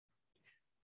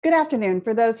Good afternoon.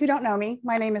 For those who don't know me,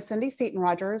 my name is Cindy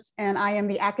Seaton-Rogers, and I am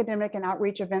the Academic and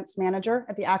Outreach Events Manager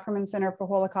at the Ackerman Center for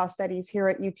Holocaust Studies here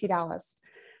at UT Dallas.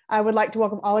 I would like to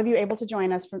welcome all of you able to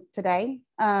join us for today.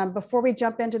 Before we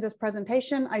jump into this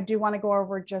presentation, I do want to go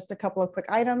over just a couple of quick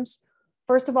items.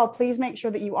 First of all, please make sure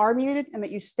that you are muted and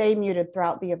that you stay muted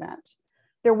throughout the event.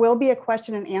 There will be a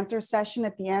question and answer session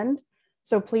at the end,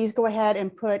 so please go ahead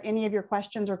and put any of your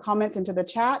questions or comments into the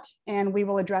chat, and we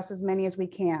will address as many as we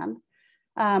can.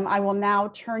 I will now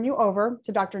turn you over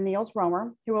to Dr. Niels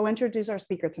Romer, who will introduce our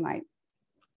speaker tonight.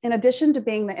 In addition to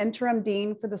being the interim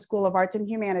dean for the School of Arts and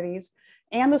Humanities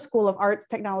and the School of Arts,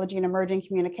 Technology, and Emerging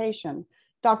Communication,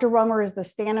 Dr. Romer is the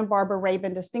Stan and Barbara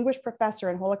Rabin Distinguished Professor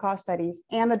in Holocaust Studies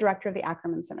and the Director of the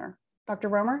Ackerman Center. Dr.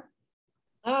 Romer?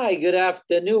 Hi, good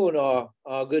afternoon or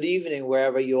good evening,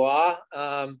 wherever you are.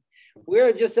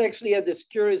 We're just actually at this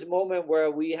curious moment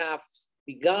where we have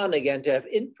begun again to have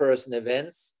in-person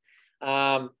events.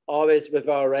 Always with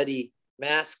already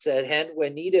masks at hand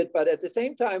when needed, but at the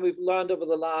same time, we've learned over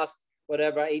the last,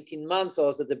 18 months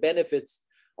also the benefits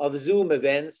of Zoom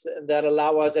events that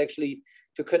allow us actually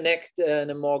to connect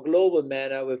in a more global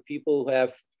manner with people who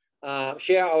have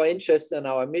share our interests and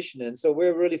our mission. And so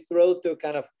we're really thrilled to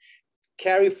kind of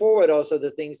carry forward also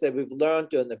the things that we've learned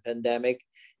during the pandemic,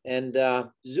 and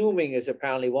Zooming is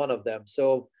apparently one of them.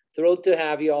 So thrilled to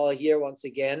have you all here once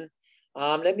again.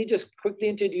 Let me just quickly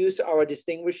introduce our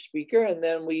distinguished speaker, and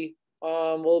then we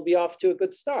will be off to a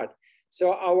good start.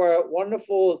 So our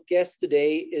wonderful guest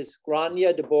today is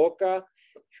Gráinne de Búrca,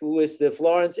 who is the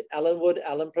Florence Ellinwood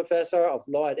Allen Professor of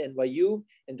Law at NYU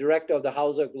and Director of the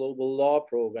Hauser Global Law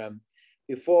Program.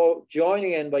 Before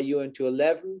joining NYU in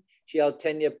 2011, she held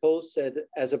tenure posts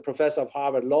as a professor of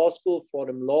Harvard Law School,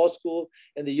 Fordham Law School,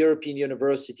 and the European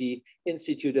University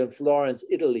Institute in Florence,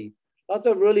 Italy. Lots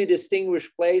of really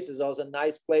distinguished places, also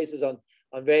nice places on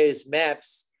various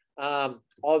maps,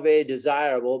 all very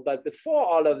desirable. But before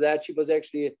all of that, she was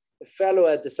actually a fellow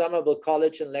at the Somerville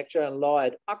College and lecturer in law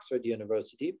at Oxford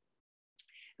University.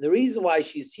 And the reason why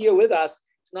she's here with us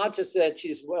is not just that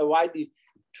she's a widely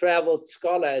traveled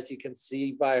scholar, as you can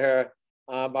see by her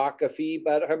biography,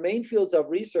 but her main fields of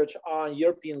research are on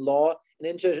European law and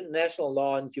international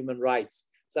law and human rights,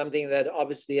 something that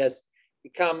obviously has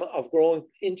become of growing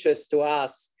interest to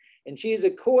us. And she is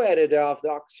a co-editor of the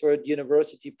Oxford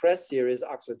University Press series,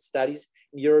 Holocaust Studies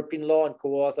in European Law, and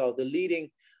co-author of the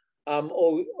leading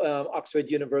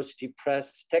Oxford University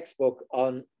Press textbook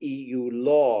on EU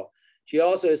law. She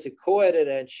also is a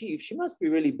co-editor-in-chief, she must be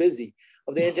really busy,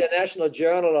 of the International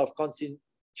Journal of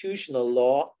Constitutional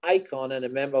Law, ICON, and a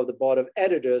member of the board of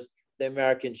editors the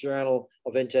American Journal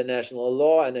of International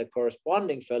Law, and a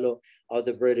corresponding fellow of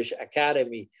the British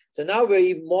Academy. So now we're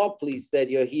even more pleased that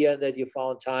you're here, that you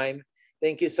found time.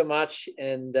 Thank you so much.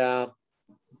 And well,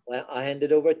 I'll hand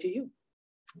it over to you.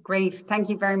 Great, thank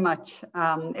you very much.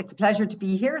 It's a pleasure to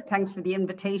be here. Thanks for the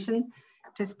invitation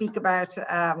to speak about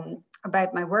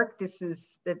my work.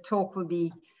 The talk will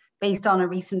be based on a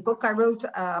recent book I wrote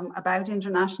about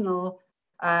international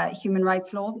human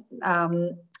rights law.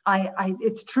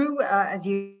 It's true, as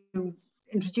you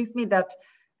introduced me, that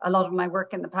a lot of my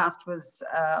work in the past was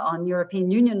on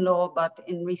European Union law, but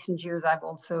in recent years, I've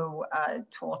also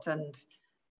taught and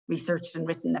researched and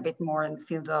written a bit more in the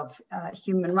field of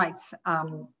human rights.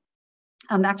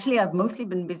 And actually, I've mostly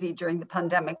been busy during the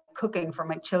pandemic cooking for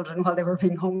my children while they were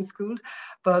being homeschooled.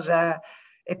 But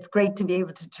it's great to be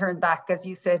able to turn back, as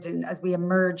you said, as we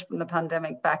emerge from the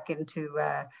pandemic, back into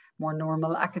more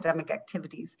normal academic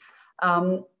activities.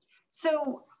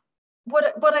 So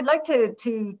what I'd like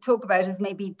to talk about is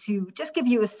maybe to just give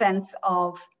you a sense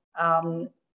of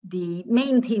the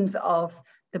main themes of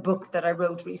the book that I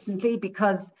wrote recently,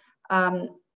 because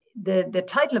the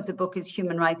title of the book is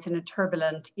Human Rights in a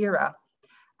Turbulent Era.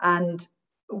 And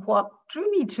what drew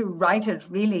me to write it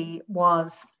really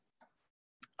was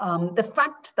the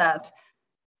fact that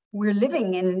we're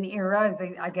living in an era, as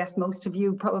I guess most of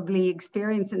you probably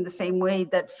experience in the same way,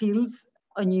 that feels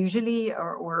unusually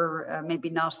or maybe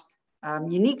not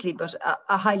uniquely, but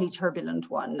a highly turbulent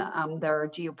one. There are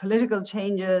geopolitical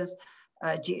changes,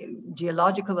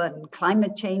 geological and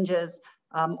climate changes,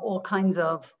 all kinds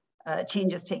of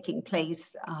changes taking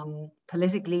place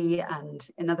politically and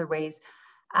in other ways.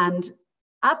 And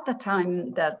at the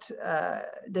time that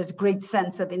there's a great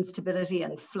sense of instability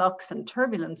and flux and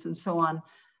turbulence and so on,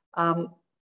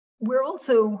 we're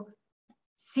also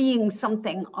seeing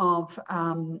something of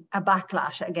a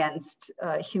backlash against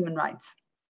human rights.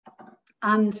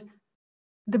 And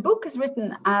the book is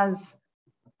written as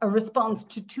a response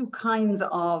to two kinds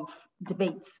of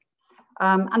debates.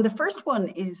 And the first one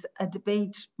is a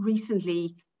debate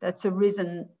recently that's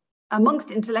arisen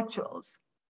amongst intellectuals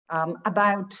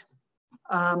about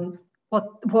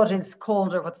what is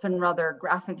called, or what's been rather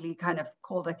graphically kind of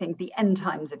called, I think, the end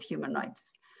times of human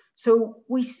rights. So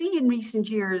we see in recent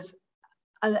years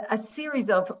a series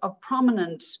of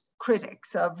prominent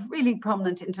critics, of really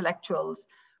prominent intellectuals,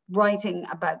 writing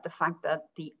about the fact that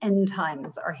the end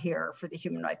times are here for the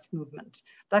human rights movement.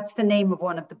 That's the name of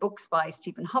one of the books by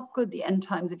Stephen Hopgood, The End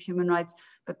Times of Human Rights,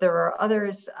 but there are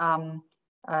others.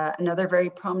 Another very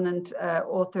prominent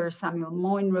author, Samuel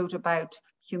Moyn, wrote about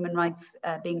human rights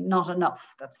being not enough.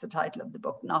 That's the title of the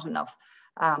book, Not Enough,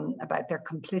 about their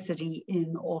complicity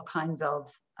in all kinds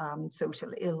of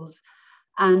social ills.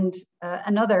 And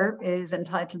another is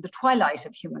entitled The Twilight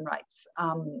of Human Rights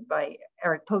by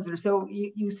Eric Posner. So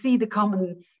you see the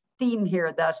common theme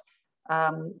here that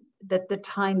that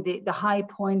the high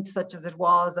point, such as it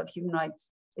was, of human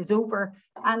rights is over.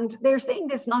 And they're saying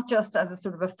this not just as a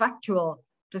sort of a factual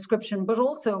description, but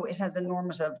also it has a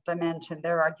normative dimension.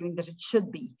 They're arguing that it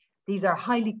should be. These are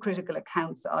highly critical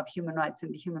accounts of human rights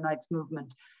and the human rights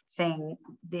movement, saying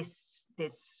this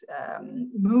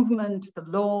movement, the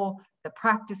law, the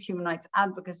practice, human rights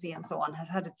advocacy, and so on, has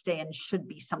had its day and should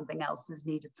be something else, is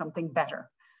needed, something better.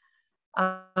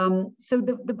 So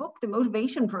the book, the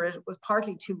motivation for it was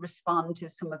partly to respond to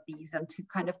some of these and to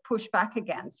kind of push back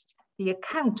against the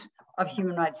account of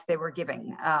human rights they were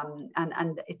giving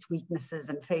and its weaknesses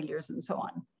and failures and so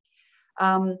on.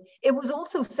 It was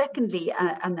also, secondly,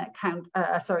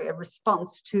 a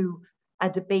response to a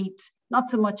debate, not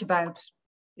so much about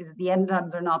is it the end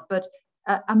times or not, but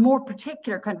a more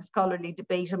particular kind of scholarly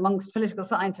debate amongst political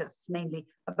scientists, mainly,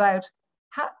 about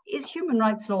is human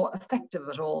rights law effective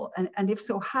at all? And if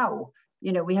so, how?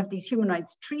 You know, we have these human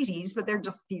rights treaties, but they're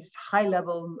just these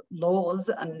high-level laws,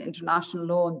 and international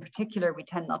law in particular, we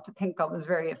tend not to think of as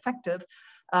very effective.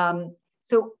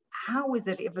 So how is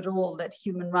it, if at all, that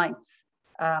human rights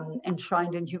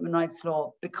enshrined in human rights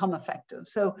law become effective?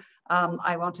 So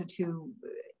I wanted to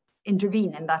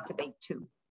intervene in that debate too.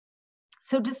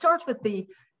 So to start with the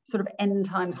sort of end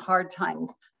times, hard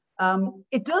times,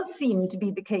 it does seem to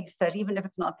be the case that even if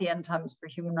it's not the end times for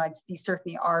human rights, these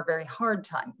certainly are very hard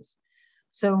times.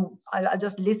 So I'll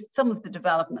just list some of the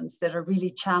developments that are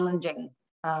really challenging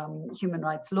human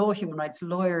rights law, human rights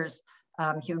lawyers,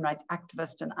 human rights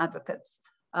activists and advocates.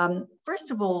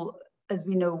 First of all, as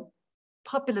we know,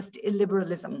 populist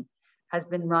illiberalism has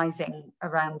been rising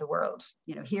around the world.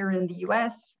 You know, here in the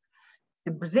US,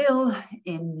 in Brazil,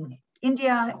 in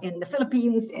India, in the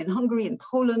Philippines, in Hungary, in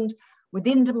Poland,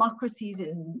 within democracies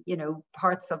in, you know,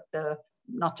 parts of the,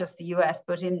 not just the US,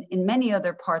 but in many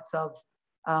other parts of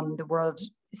the world,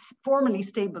 formerly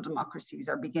stable democracies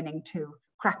are beginning to,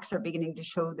 cracks are beginning to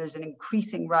show. There's an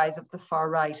increasing rise of the far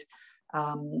right,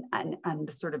 and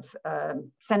the sort of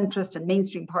centrist and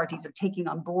mainstream parties are taking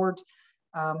on board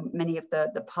many of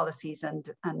the policies and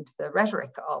the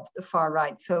rhetoric of the far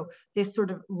right. So this sort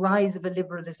of rise of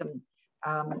illiberalism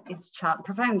is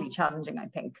profoundly challenging, I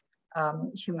think,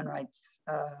 human rights,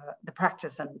 the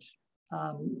practice and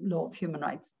law of human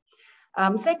rights.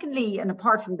 Secondly, and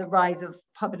apart from the rise of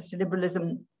populist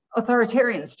illiberalism,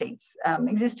 authoritarian states,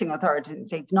 existing authoritarian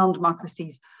states,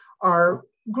 non-democracies, are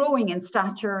growing in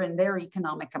stature in their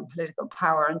economic and political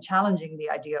power and challenging the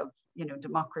idea of, you know,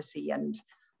 democracy and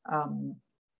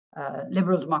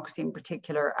liberal democracy in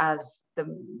particular as the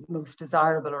most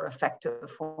desirable or effective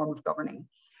form of governing.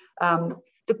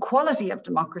 The quality of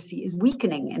democracy is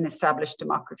weakening in established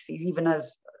democracies, even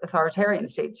as authoritarian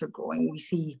states are growing. We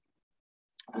see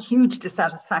huge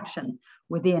dissatisfaction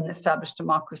within established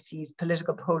democracies,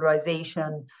 political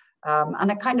polarization,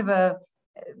 and a kind of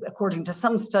according to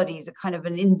some studies, a kind of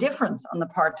an indifference on the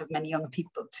part of many young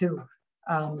people to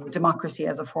democracy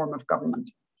as a form of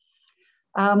government.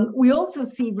 We also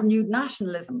see renewed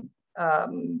nationalism.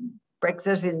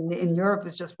 Brexit in Europe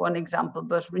is just one example,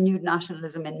 but renewed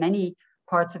nationalism in many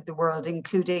parts of the world,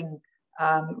 including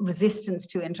resistance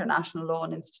to international law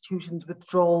and institutions,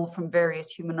 withdrawal from various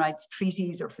human rights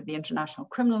treaties or for the International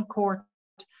Criminal Court,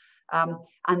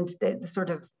 and the sort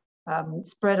of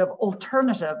spread of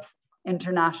alternative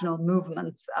international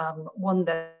movements. One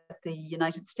that the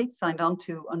United States signed on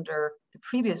to under the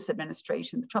previous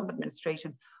administration, the Trump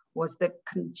administration, was the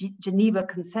Geneva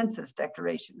Consensus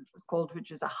Declaration, it was called,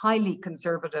 which is a highly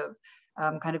conservative,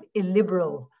 kind of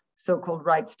illiberal so-called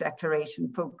rights declaration,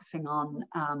 focusing on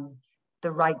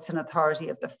the rights and authority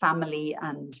of the family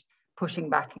and pushing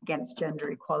back against gender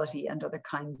equality and other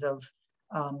kinds of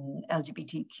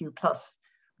LGBTQ+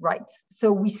 rights.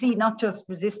 So we see not just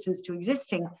resistance to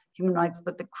existing human rights,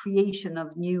 but the creation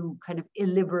of new kind of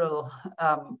illiberal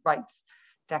rights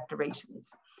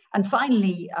declarations. And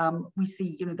finally, we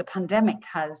see, you know, the pandemic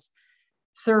has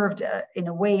served in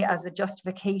a way as a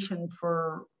justification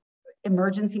for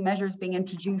emergency measures being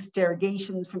introduced,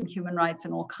 derogations from human rights,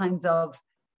 and all kinds of,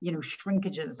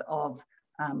 shrinkages of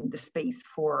the space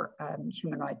for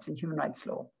human rights and human rights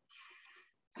law.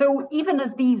 So even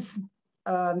as these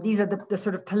are the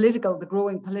sort of the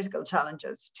growing political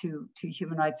challenges to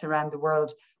human rights around the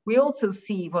world, we also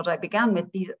see what I began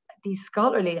with, these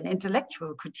scholarly and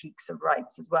intellectual critiques of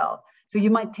rights as well. So you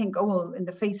might think, oh, well, in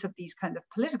the face of these kind of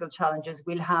political challenges,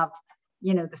 we'll have,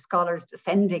 the scholars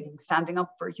defending, standing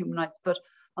up for human rights. But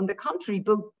on the contrary,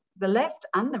 both the left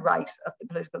and the right of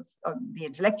the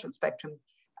intellectual spectrum,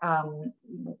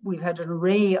 we've had an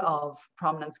array of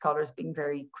prominent scholars being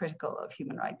very critical of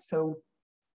human rights. So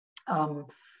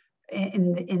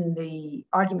in the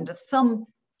argument of some,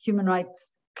 human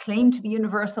rights claim to be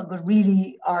universal, but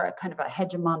really are a kind of a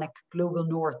hegemonic global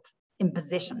north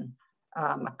imposition,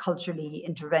 a culturally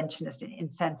interventionist and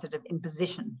insensitive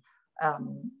imposition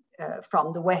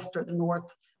from the West or the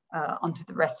North onto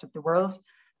the rest of the world,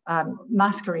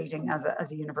 masquerading as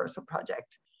a universal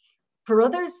project. For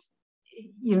others,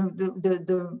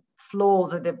 the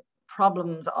flaws or the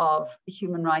problems of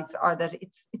human rights are that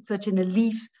it's such an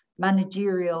elite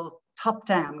managerial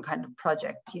top-down kind of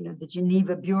project. The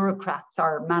Geneva bureaucrats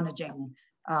are managing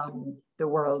the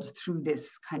world through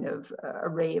this kind of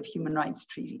array of human rights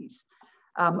treaties.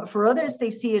 For others, they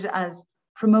see it as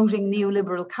promoting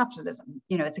neoliberal capitalism.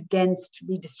 It's against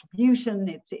redistribution.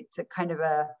 It's a kind of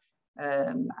a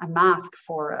mask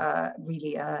for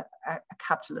really a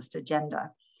capitalist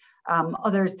agenda.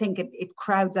 Others think it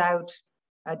crowds out,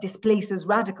 displaces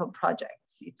radical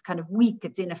projects. It's kind of weak,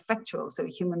 it's ineffectual. So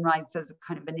human rights as a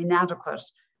kind of an inadequate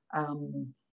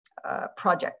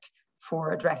project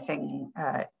for addressing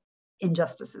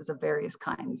injustices of various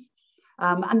kinds.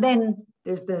 And then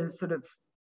there's the sort of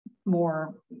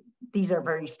more, these are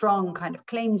very strong kind of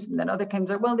claims, and then other claims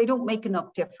are, well, they don't make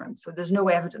enough difference. So there's no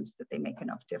evidence that they make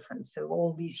enough difference. So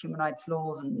all these human rights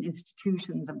laws and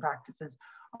institutions and practices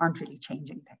aren't really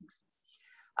changing things.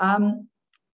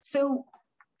 So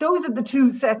those are the two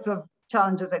sets of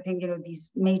challenges, I think,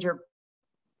 these major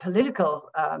political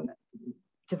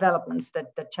developments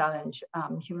that challenge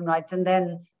human rights, and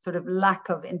then sort of lack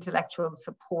of intellectual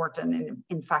support and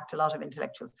in fact, a lot of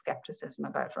intellectual skepticism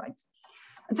about rights.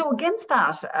 And so against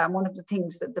that, one of the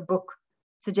things that the book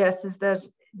suggests is that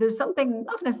there's something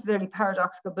not necessarily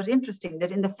paradoxical, but interesting,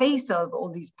 that in the face of all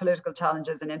these political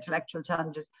challenges and intellectual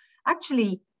challenges,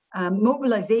 actually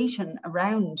mobilization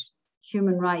around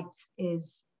human rights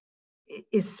is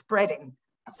spreading.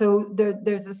 So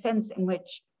there's a sense in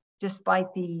which,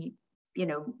 despite the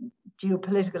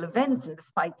geopolitical events and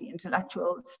despite the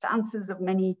intellectual stances of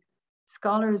many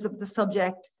scholars of the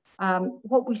subject,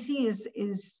 what we see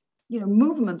is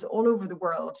movements all over the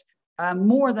world,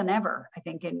 more than ever, I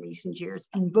think, in recent years,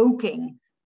 invoking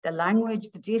the language,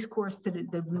 the discourse,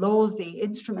 the laws, the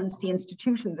instruments, the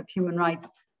institutions of human rights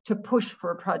to push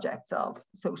for projects of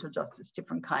social justice,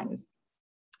 different kinds.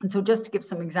 And so just to give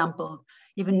some examples,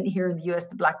 even here in the US,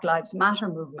 the Black Lives Matter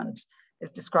movement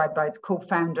is described by its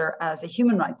co-founder as a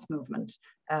human rights movement,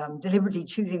 deliberately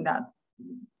choosing that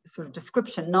sort of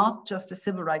description, not just a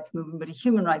civil rights movement, but a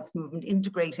human rights movement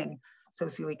integrating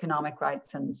socioeconomic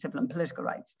rights and civil and political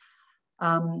rights.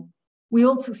 We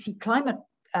also see climate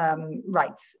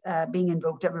rights being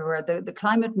invoked everywhere. The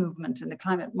climate movement and the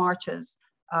climate marches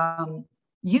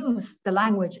use the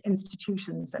language,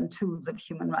 institutions, and tools of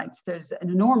human rights. There's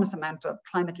an enormous amount of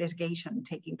climate litigation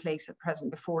taking place at present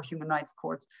before human rights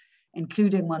courts,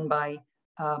 including one by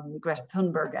Greta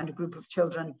Thunberg and a group of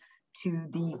children to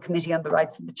the Committee on the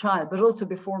Rights of the Child, but also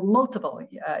before multiple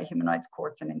human rights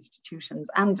courts and institutions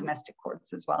and domestic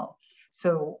courts as well.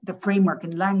 So the framework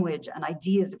and language and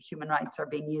ideas of human rights are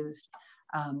being used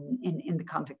in the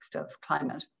context of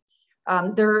climate.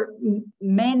 There are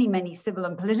many civil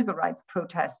and political rights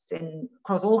protests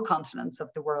across all continents of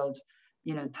the world,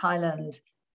 Thailand,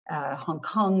 Hong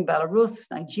Kong, Belarus,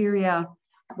 Nigeria,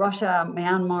 Russia,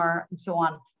 Myanmar, and so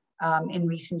on. In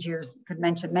recent years, could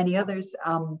mention many others.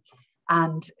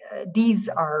 And these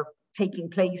are taking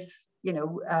place,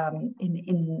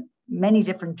 in many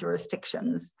different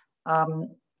jurisdictions,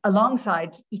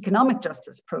 alongside economic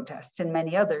justice protests in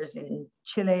many others, in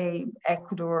Chile,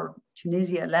 Ecuador,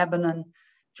 Tunisia, Lebanon,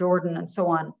 Jordan, and so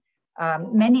on.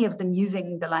 Many of them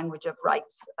using the language of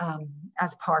rights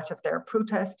as part of their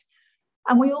protest.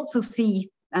 And we also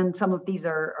see, and some of these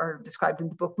are described in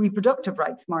the book, reproductive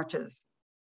rights marches.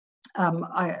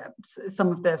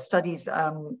 Some of the studies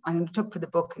I undertook for the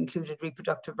book included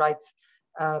reproductive rights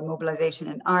mobilization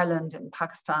in Ireland, in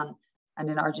Pakistan, and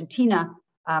in Argentina.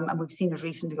 And we've seen it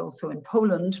recently also in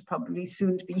Poland, probably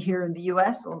soon to be here in the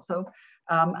US also.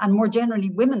 And more generally,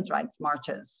 women's rights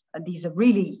marches. These have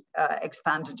really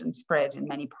expanded and spread in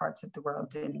many parts of the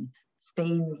world, in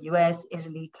Spain, the US,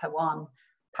 Italy, Taiwan,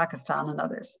 Pakistan, and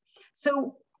others.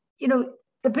 So, you know,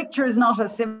 the picture is not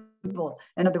as simple.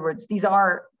 In other words, these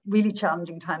are really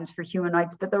challenging times for human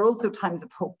rights, but they're also times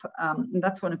of hope. And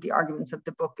that's one of the arguments of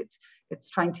the book. It's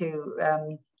trying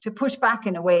to push back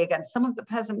in a way against some of the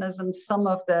pessimism, some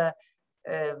of the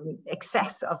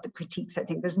excess of the critiques. I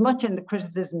think there's much in the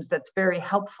criticisms that's very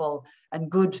helpful and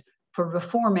good for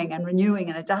reforming and renewing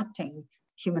and adapting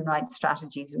human rights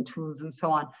strategies and tools and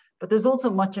so on. But there's also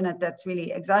much in it that's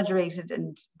really exaggerated,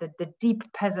 and the deep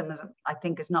pessimism, I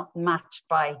think, is not matched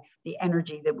by the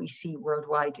energy that we see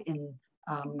worldwide in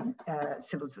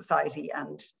civil society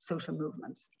and social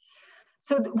movements.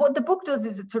 So what the book does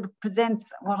is it sort of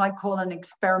presents what I call an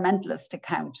experimentalist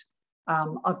account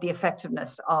of the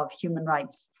effectiveness of human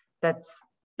rights, that's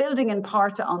building in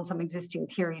part on some existing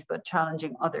theories, but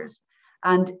challenging others.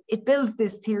 And it builds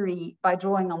this theory by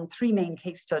drawing on three main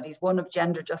case studies, one of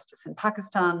gender justice in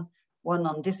Pakistan, one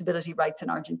on disability rights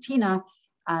in Argentina,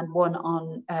 and one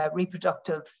on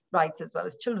reproductive rights as well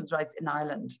as children's rights in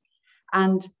Ireland.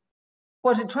 And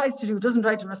what it tries to do, doesn't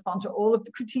try to respond to all of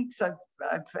the critiques I've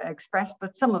expressed,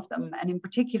 but some of them, and in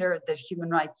particular that human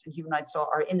rights and human rights law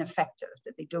are ineffective,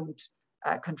 that they don't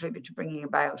contribute to bringing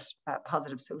about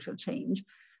positive social change.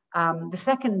 The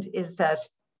second is that,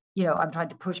 you know, I'm trying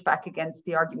to push back against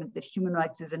the argument that human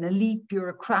rights is an elite,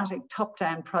 bureaucratic,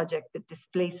 top-down project that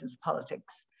displaces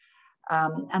politics.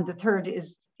 And the third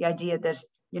is the idea that,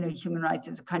 you know, human rights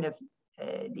is a kind of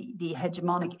the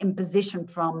hegemonic imposition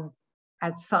from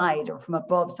outside or from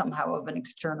above somehow of an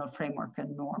external framework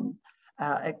and norms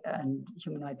and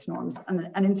human rights norms.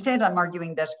 And instead, I'm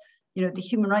arguing that, you know, the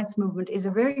human rights movement is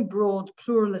a very broad,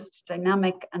 pluralist,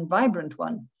 dynamic, and vibrant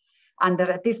one. And that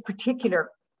at this particular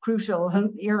crucial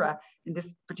era, in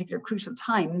this particular crucial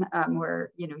time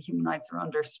where, you know, human rights are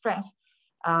under stress,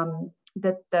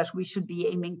 that we should be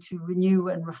aiming to renew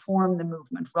and reform the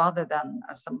movement rather than,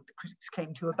 as some of the critics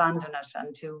claim, to abandon it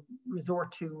and to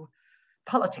resort to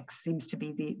politics seems to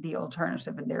be the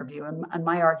alternative in their view. And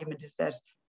my argument is that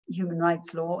human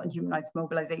rights law and human rights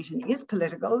mobilization is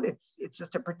political. It's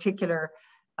just a particular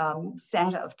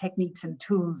set of techniques and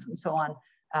tools and so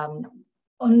on,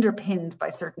 underpinned by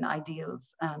certain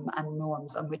ideals and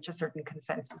norms on which a certain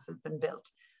consensus has been built,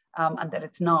 and that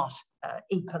it's not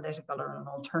apolitical or an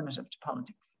alternative to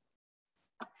politics.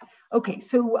 Okay,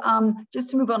 so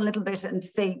just to move on a little bit and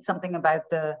say something about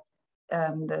the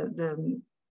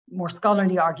more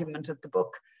scholarly argument of the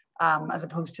book, as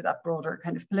opposed to that broader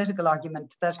kind of political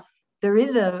argument, that there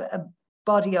is a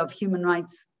body of human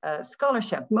rights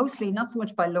scholarship, mostly not so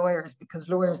much by lawyers, because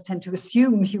lawyers tend to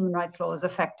assume human rights law is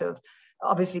effective.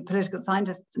 Obviously, political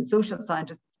scientists and social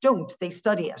scientists don't. They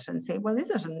study it and say, well, is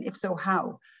it? And if so,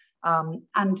 how?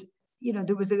 And, you know,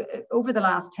 there was over the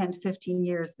last 10 to 15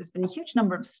 years, there's been a huge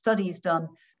number of studies done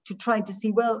to try to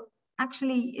see, well,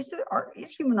 actually,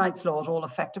 is human rights law at all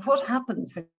effective? What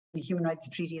happens when the human rights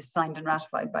treaty is signed and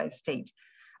ratified by a state?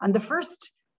 And the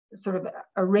first sort of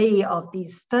array of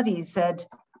these studies said,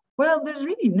 well, there's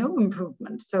really no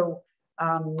improvement. So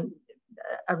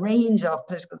a range of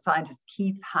political scientists,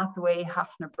 Keith Hathaway,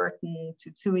 Hafner Burton,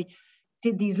 Tsutsui,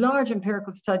 did these large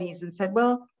empirical studies and said,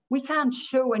 well, we can't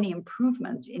show any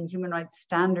improvement in human rights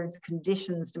standards,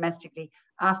 conditions domestically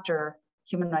after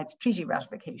human rights treaty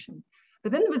ratification.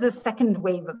 But then there was a second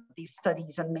wave of these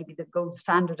studies, and maybe the gold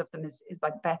standard of them is by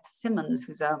Beth Simmons,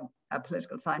 who's a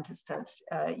political scientist at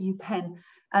UPenn.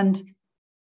 And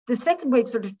the second wave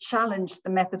sort of challenged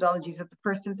the methodologies of the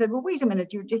first and said, well, wait a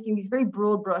minute, you're taking these very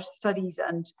broad brush studies,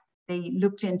 and they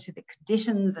looked into the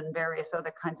conditions and various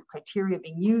other kinds of criteria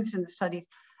being used in the studies.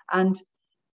 And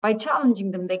by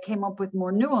challenging them, they came up with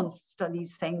more nuanced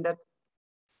studies saying that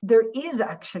there is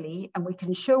actually, and we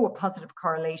can show a positive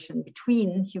correlation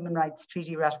between human rights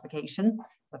treaty ratification,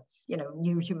 that's, you know,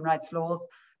 new human rights laws,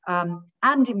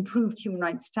 and improved human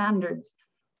rights standards,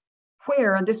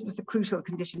 where, and this was the crucial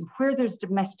condition, where there's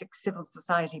domestic civil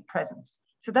society presence.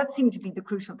 So that seemed to be the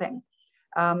crucial thing,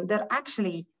 that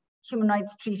actually human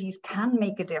rights treaties can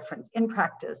make a difference in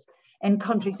practice in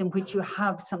countries in which you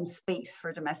have some space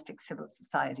for domestic civil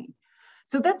society.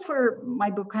 So that's where my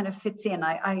book kind of fits in.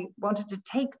 I wanted to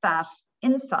take that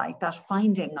insight, that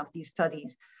finding of these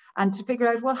studies, and to figure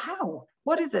out, well, how?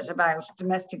 What is it about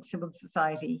domestic civil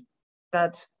society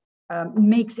that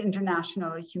makes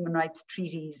international human rights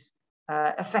treaties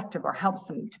effective or helps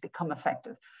them to become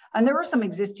effective? And there were some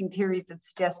existing theories that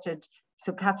suggested,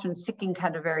 so Catherine Sickink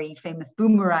had a very famous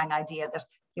boomerang idea that,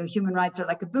 you know, human rights are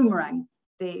like a boomerang.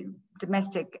 the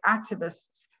domestic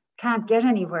activists can't get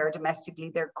anywhere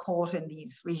domestically. They're caught in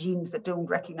these regimes that don't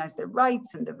recognize their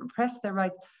rights and they repress their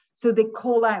rights. So they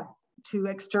call out to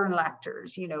external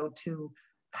actors, you know, to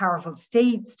powerful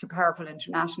states, to powerful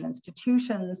international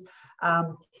institutions.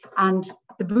 And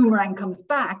the boomerang comes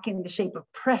back in the shape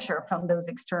of pressure from those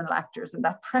external actors. And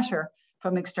that pressure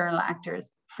from external actors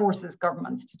forces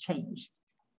governments to change.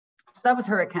 So that was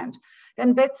her account.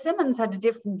 Then Beth Simmons had a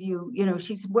different view. You know,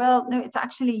 she said, well, no,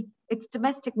 it's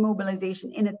domestic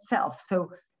mobilization in itself.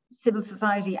 So civil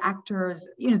society actors,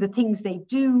 you know, the things they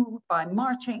do by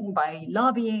marching, by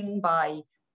lobbying, by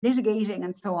litigating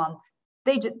and so on,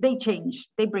 they change,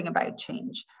 they bring about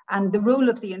change. And the role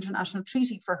of the international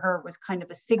treaty for her was kind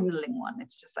of a signaling one.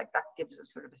 It's just like that gives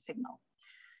us sort of a signal.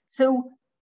 So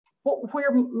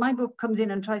where my book comes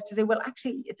in and tries to say, well,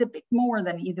 actually, it's a bit more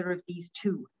than either of these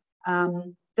two.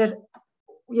 That,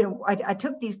 you know, I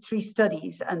took these three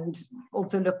studies and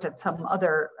also looked at some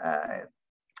other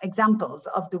examples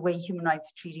of the way human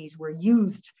rights treaties were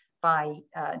used by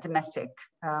domestic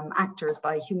actors,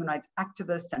 by human rights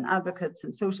activists and advocates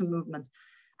and social movements.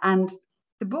 And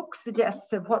the book suggests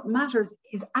that what matters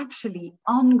is actually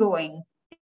ongoing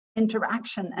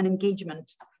interaction and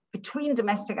engagement between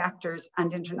domestic actors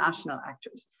and international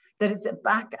actors, that it's a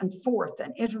back and forth,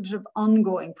 an iterative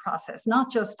ongoing process,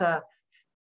 not just a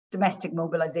domestic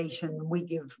mobilization, we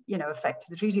give, you know, effect to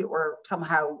the treaty, or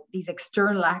somehow these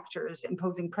external actors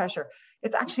imposing pressure.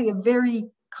 It's actually a very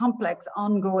complex,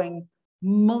 ongoing,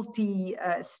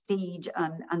 multi-stage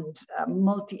and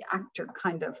multi-actor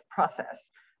kind of process.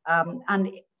 And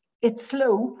it's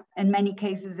slow in many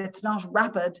cases, it's not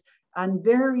rapid, and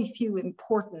very few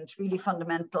important, really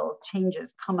fundamental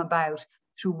changes come about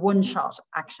through one-shot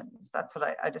actions. That's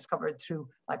what I discovered through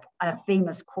like a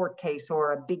famous court case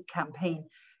or a big campaign.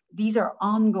 These are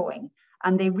ongoing,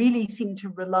 and they really seem to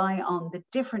rely on the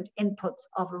different inputs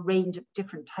of a range of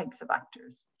different types of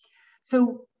actors.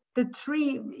 So the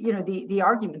three, you know, the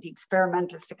argument, the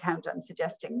experimentalist account I'm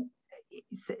suggesting,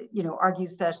 you know,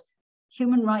 argues that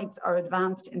human rights are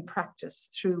advanced in practice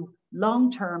through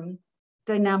long-term,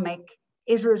 dynamic,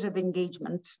 iterative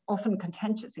engagement, often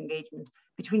contentious engagement,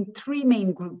 between three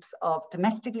main groups of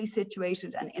domestically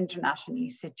situated and internationally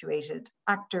situated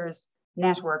actors,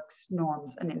 networks,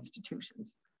 norms, and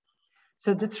institutions.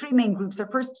 So the three main groups are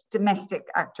first domestic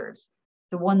actors,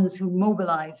 the ones who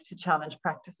mobilize to challenge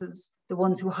practices, the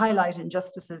ones who highlight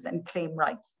injustices and claim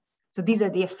rights. So these are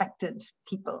the affected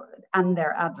people and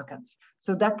their advocates.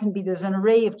 So that can be, there's an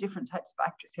array of different types of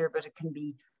actors here, but it can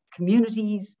be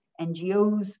communities,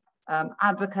 NGOs,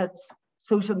 advocates,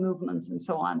 social movements, and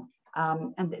so on.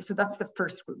 So that's the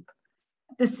first group.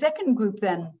 The second group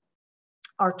then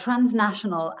are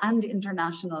transnational and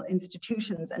international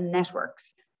institutions and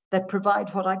networks that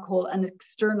provide what I call an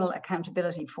external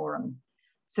accountability forum.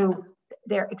 So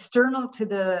they're external to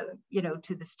the, you know,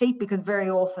 to the state, because very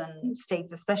often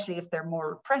states, especially if they're more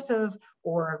repressive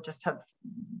or just have,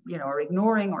 you know, are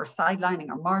ignoring or sidelining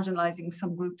or marginalizing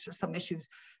some groups or some issues,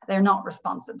 they're not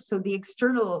responsive. So the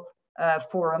external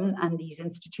forum and these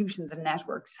institutions and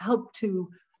networks help to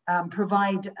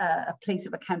provide a place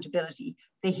of accountability.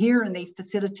 They hear and they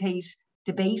facilitate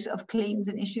debate of claims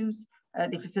and issues.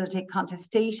 They facilitate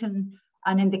contestation.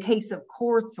 And in the case of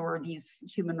courts or these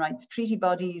human rights treaty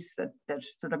bodies that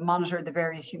sort of monitor the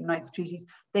various human rights treaties,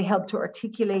 they help to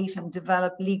articulate and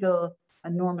develop legal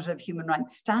and normative human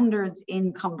rights standards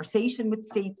in conversation with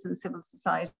states and civil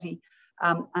society.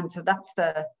 And so that's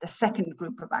the second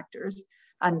group of actors.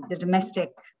 And the domestic,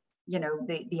 you know,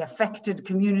 the affected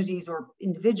communities or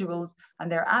individuals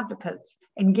and their advocates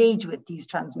engage with these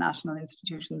transnational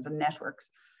institutions and networks.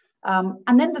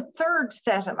 And then the third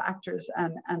set of actors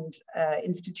and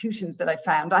institutions that I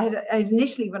found, I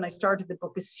initially, when I started the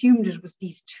book, assumed it was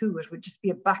these two. It would just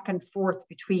be a back and forth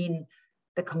between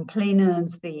the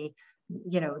complainants, the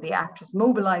actors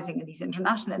mobilizing in these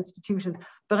international institutions.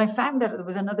 But I found that there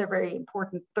was another very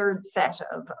important third set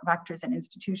of actors and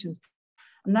institutions,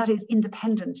 and that is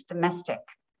independent domestic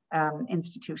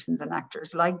institutions and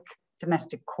actors like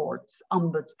domestic courts,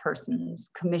 ombudspersons,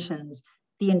 commissions,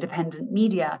 the independent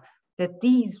media, that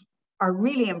these are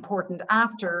really important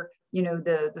after, you know,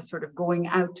 the sort of going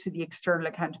out to the external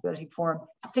accountability forum.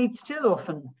 States still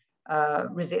often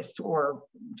resist or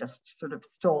just sort of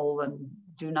stall and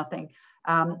do nothing.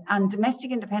 And domestic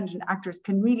independent actors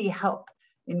can really help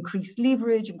increase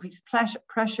leverage, increase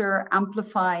pressure,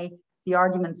 amplify the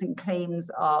arguments and claims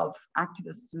of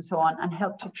activists and so on, and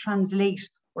help to translate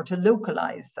or to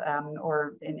localize,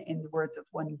 or in the words of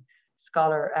one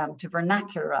scholar, to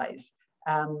vernacularize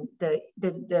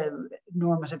the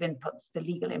normative inputs, the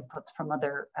legal inputs from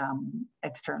other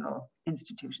external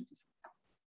institutions.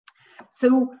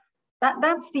 So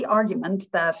that's the argument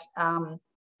that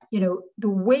the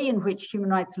way in which human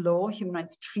rights law, human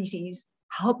rights treaties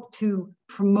help to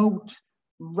promote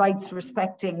rights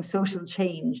respecting social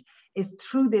change is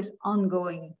through this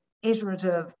ongoing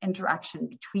iterative interaction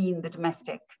between the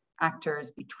domestic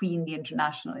actors, between the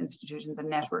international institutions and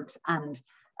networks, and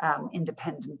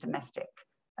independent domestic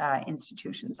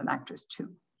institutions and actors too.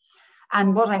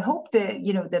 And what I hope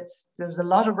there's a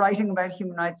lot of writing about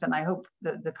human rights, and I hope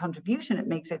the contribution it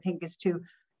makes, I think, is to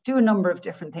do a number of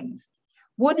different things.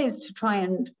 One is to try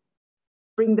and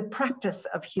bring the practice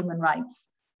of human rights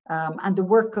and the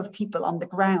work of people on the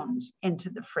ground into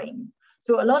the frame.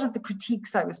 So a lot of the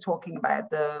critiques I was talking about,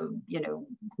 the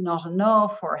not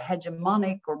enough or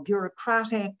hegemonic or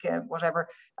bureaucratic, whatever,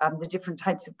 the different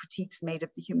types of critiques made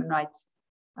of the human rights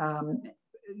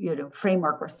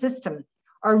framework or system,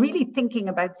 are really thinking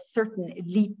about certain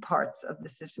elite parts of the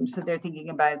system. So they're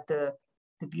thinking about the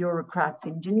bureaucrats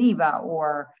in Geneva,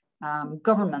 or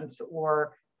governments,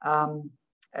 or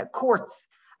courts.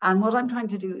 And what I'm trying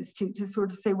to do is to sort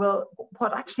of say, well,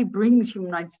 what actually brings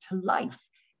human rights to life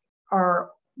are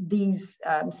these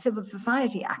civil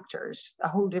society actors, a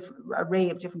whole different array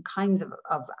of different kinds of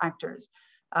actors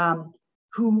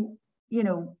who,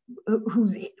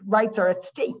 whose rights are at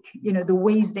stake, the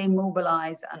ways they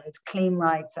mobilize and claim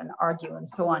rights and argue and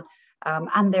so on,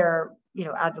 and they're,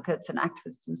 advocates and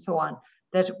activists and so on,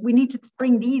 that we need to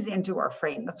bring these into our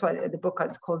frame. That's why the book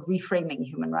is called Reframing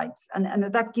Human Rights.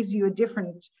 And that gives you a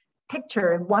different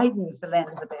picture and widens the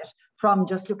lens a bit from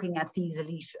just looking at these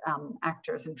elite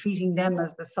actors and treating them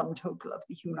as the sum total of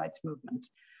the human rights movement.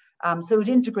 So it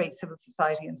integrates civil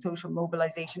society and social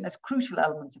mobilization as crucial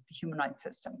elements of the human rights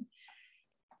system.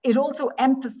 It also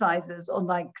emphasizes,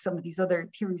 unlike some of these other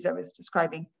theories I was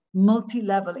describing,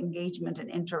 multi-level engagement and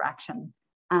interaction,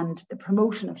 and the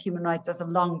promotion of human rights as a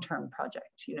long-term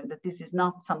project, that this is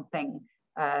not something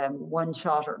one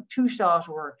shot or two shot,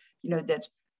 or, that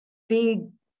big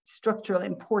structural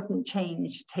important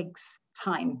change takes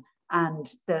time,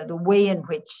 and the way in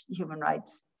which human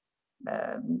rights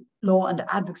law and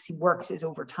advocacy works is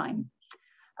over time.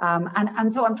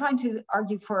 And so I'm trying to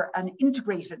argue for an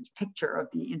integrated picture of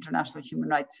the international human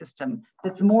rights system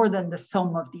that's more than the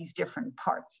sum of these different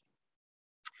parts.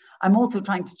 I'm also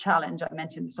trying to challenge, I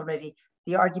mentioned this already,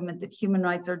 the argument that human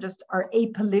rights are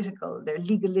apolitical, they're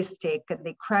legalistic, and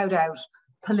they crowd out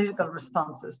political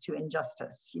responses to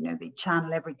injustice. They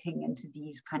channel everything into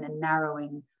these kind of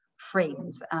narrowing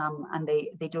frames, and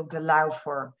they don't allow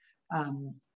for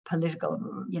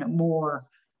political, more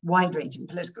wide-ranging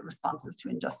political responses to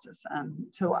injustice.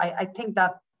 So I think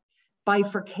that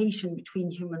bifurcation between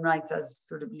human rights as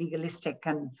sort of legalistic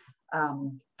and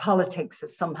politics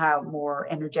is somehow more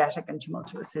energetic and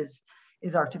tumultuous is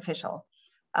artificial.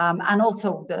 And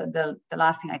also the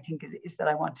last thing I think is that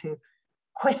I want to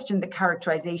question the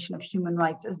characterization of human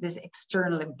rights as this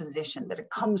external imposition, that it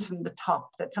comes from the top,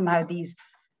 that somehow these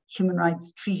human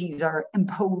rights treaties are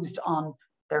imposed on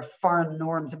their foreign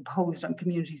norms, imposed on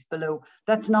communities below.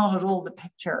 That's not at all the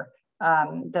picture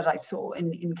that I saw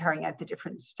in carrying out the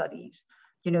different studies.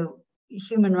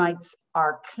 Human rights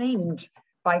are claimed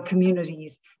by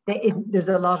communities. There's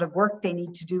a lot of work they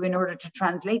need to do in order to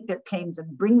translate their claims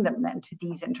and bring them then to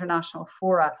these international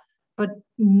fora. But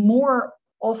more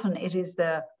often it is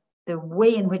the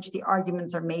way in which the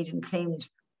arguments are made and claimed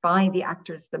by the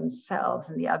actors themselves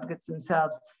and the advocates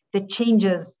themselves that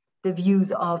changes the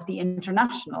views of the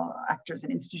international actors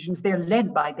and institutions they're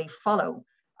led by. They follow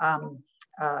the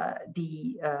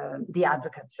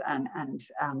advocates and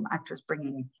actors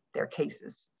bringing their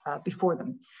cases before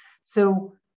them.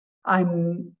 So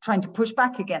I'm trying to push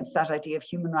back against that idea of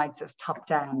human rights as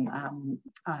top-down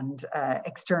and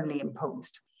externally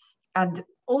imposed. And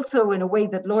also in a way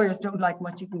that lawyers don't like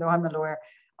much, even though I'm a lawyer,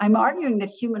 I'm arguing that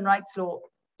human rights law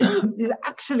is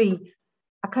actually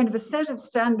a kind of a set of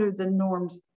standards and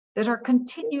norms that are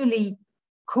continually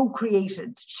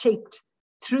co-created, shaped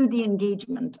through the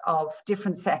engagement of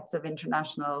different sets of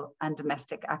international and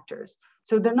domestic actors.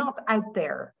 So they're not out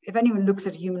there. If anyone looks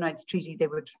at a human rights treaty, they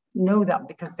would know that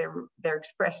because they're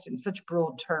expressed in such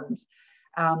broad terms.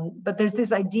 But there's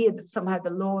this idea that somehow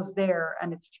the law is there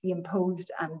and it's to be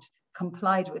imposed and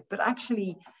complied with. But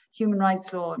actually, human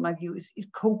rights law, in my view, is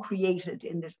co-created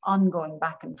in this ongoing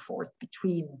back and forth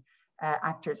between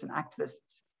actors and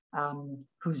activists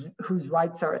whose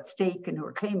rights are at stake and who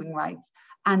are claiming rights,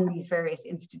 and these various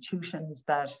institutions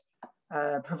that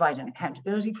provide an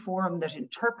accountability forum, that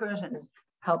interpret and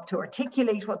help to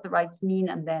articulate what the rights mean,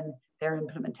 and then their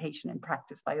implementation in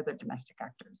practice by other domestic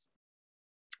actors.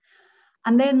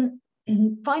 And then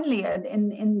finally,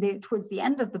 towards the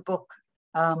end of the book,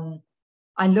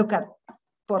 I look at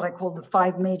what I call the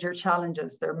 5 major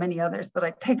challenges. There are many others, but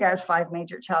I pick out 5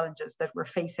 major challenges that we're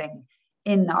facing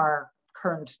in our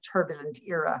current turbulent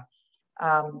era.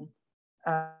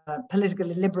 Political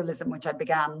illiberalism, which I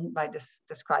began by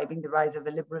describing the rise of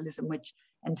illiberalism, which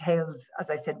entails, as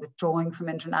I said, withdrawing from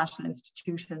international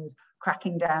institutions,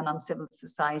 cracking down on civil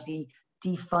society,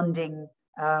 defunding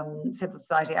civil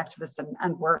society activists,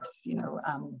 and worse,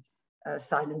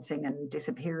 silencing and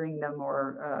disappearing them,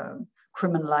 or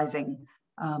criminalizing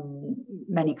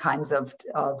many kinds of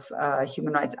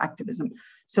human rights activism.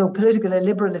 So political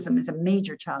illiberalism is a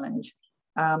major challenge.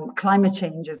 Climate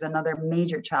change is another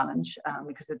major challenge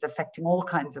because it's affecting all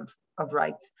kinds of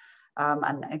rights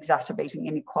and exacerbating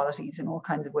inequalities in all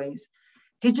kinds of ways.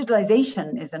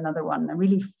 Digitalization is another one, a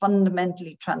really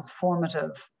fundamentally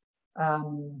transformative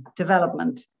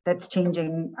development that's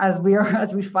changing as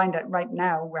we find out right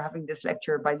now. We're having this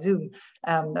lecture by Zoom.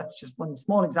 That's just one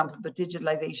small example, but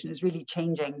digitalization is really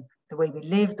changing the way we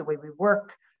live, the way we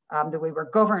work, the way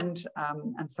we're governed,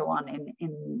 and so on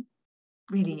in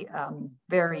really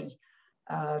very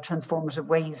transformative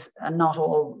ways, and not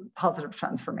all positive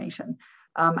transformation.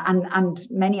 And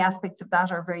many aspects of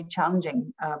that are very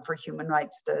challenging for human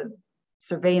rights. The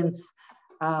surveillance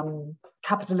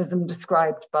capitalism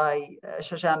described by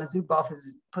Shoshana Zuboff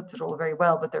puts it all very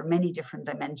well, but there are many different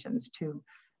dimensions to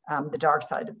the dark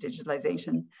side of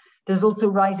digitalization. There's also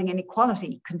rising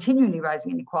inequality, continually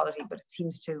rising inequality, but it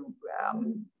seems to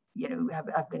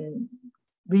have been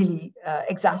really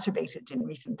exacerbated in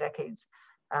recent decades,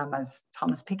 as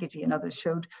Thomas Piketty and others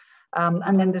showed.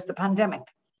 And then there's the pandemic,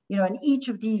 and each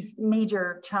of these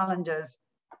major challenges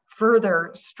further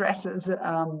stresses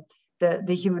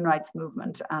the human rights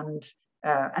movement and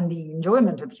the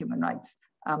enjoyment of human rights,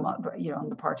 on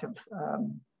the part of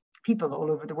people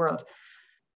all over the world.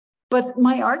 But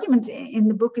my argument in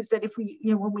the book is that if we,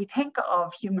 when we think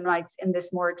of human rights in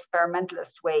this more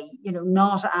experimentalist way,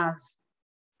 not as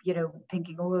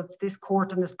thinking, oh, it's this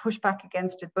court and there's pushback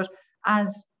against it, but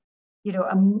as,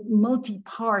 a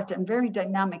multi-part and very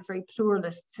dynamic, very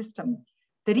pluralist system,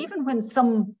 that even when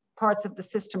some parts of the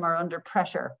system are under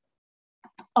pressure,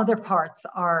 other parts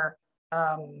are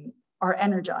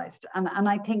energized. And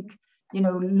I think,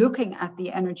 looking at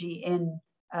the energy in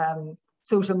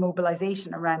social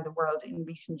mobilization around the world in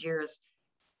recent years,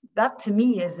 that to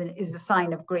me is a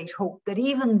sign of great hope, that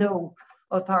even though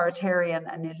authoritarian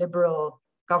and illiberal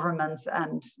governments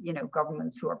and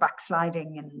governments who are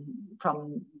backsliding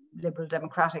from liberal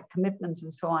democratic commitments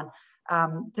and so on,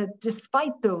 that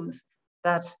despite those,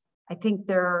 that I think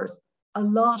there's a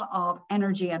lot of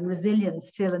energy and resilience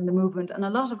still in the movement, and a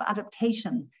lot of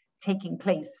adaptation taking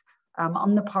place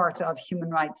on the part of human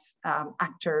rights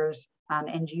actors and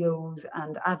NGOs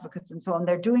and advocates and so on.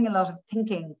 They're doing a lot of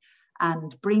thinking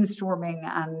and brainstorming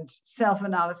and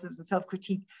self-analysis and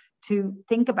self-critique to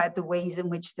think about the ways in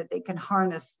which that they can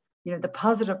harness, the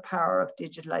positive power of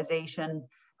digitalization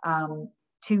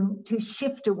to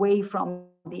shift away from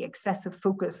the excessive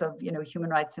focus of, human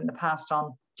rights in the past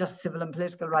on just civil and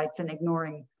political rights and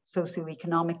ignoring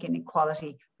socioeconomic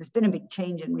inequality. There's been a big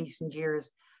change in recent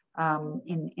years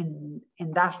in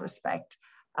that respect.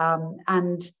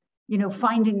 And,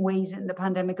 finding ways in the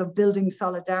pandemic of building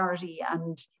solidarity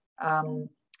and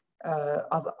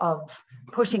of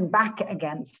pushing back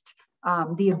against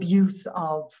the abuse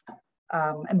of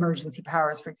emergency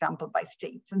powers, for example, by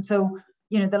states. And so,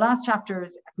 the last chapter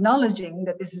is acknowledging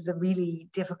that this is a really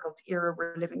difficult era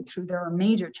we're living through. There are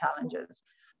major challenges,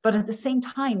 but at the same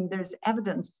time, there's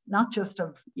evidence not just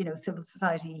of, civil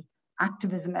society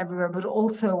activism everywhere, but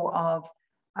also of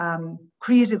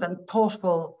creative and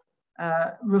thoughtful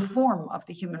reform of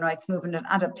the human rights movement and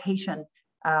adaptation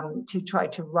to try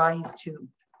to rise to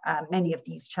many of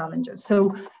these challenges.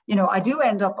 So, I do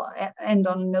end on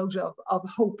a note of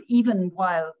hope, even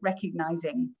while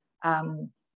recognizing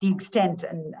the extent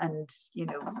and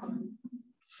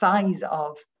size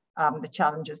of the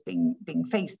challenges being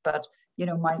faced. But,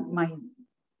 my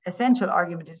essential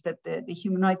argument is that the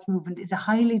human rights movement is a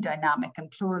highly dynamic and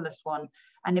pluralist one.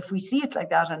 And if we see it like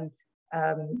that and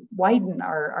widen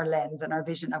our lens and our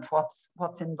vision of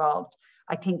what's involved,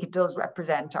 I think it does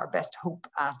represent our best hope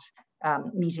at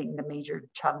meeting the major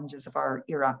challenges of our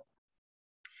era.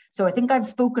 So I think I've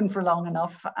spoken for long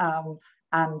enough,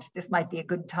 and this might be a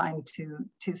good time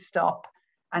to stop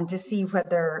and to see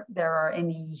whether there are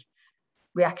any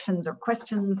reactions or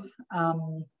questions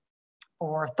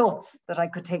or thoughts that I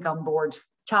could take on board,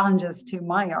 challenges to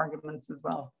my arguments as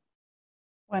well.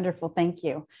 Wonderful, thank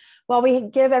you. While we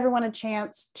give everyone a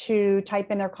chance to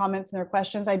type in their comments and their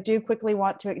questions, I do quickly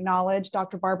want to acknowledge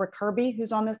Dr. Barbara Kirby,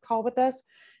 who's on this call with us.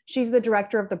 She's the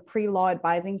director of the Pre-Law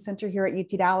Advising Center here at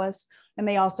UT Dallas, and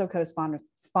they also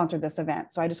co-sponsored this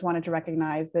event. So I just wanted to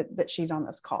recognize that she's on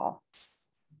this call.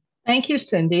 Thank you,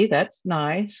 Cindy. That's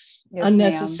nice. Yes,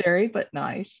 unnecessary, but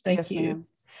nice. Thank you.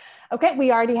 Okay,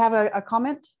 we already have a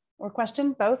comment or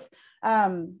question, both.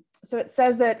 So it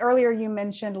says that earlier you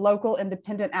mentioned local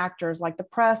independent actors like the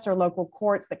press or local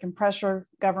courts that can pressure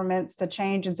governments to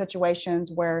change in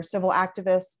situations where civil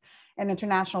activists and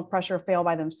international pressure fail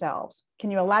by themselves.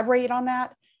 Can you elaborate on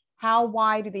that? How,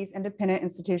 why do these independent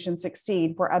institutions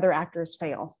succeed where other actors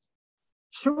fail?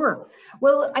 Sure.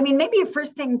 Well, I mean, maybe a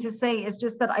first thing to say is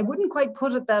just that I wouldn't quite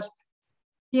put it that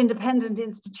the independent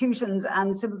institutions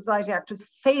and civil society actors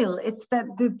fail. It's that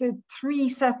the three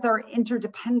sets are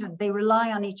interdependent. They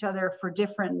rely on each other for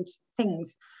different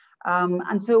things.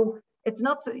 And so it's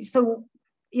not so,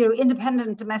 you know,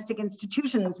 independent domestic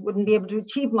institutions wouldn't be able to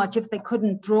achieve much if they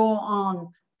couldn't draw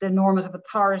on the normative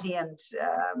authority and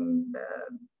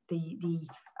the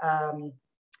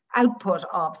output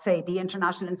of, say, the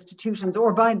international institutions,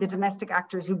 or by the domestic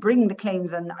actors who bring the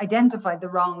claims and identify the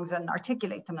wrongs and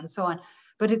articulate them and so on.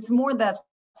 But it's more that,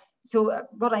 so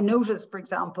what I noticed, for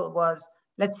example, was,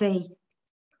 let's say,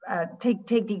 take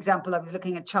the example, I was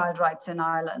looking at child rights in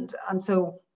Ireland. And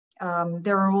so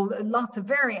there are lots of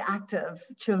very active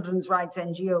children's rights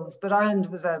NGOs, but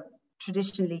Ireland was a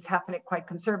traditionally Catholic, quite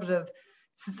conservative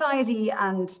society,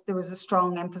 and there was a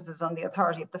strong emphasis on the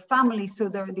authority of the family. So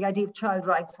the idea of child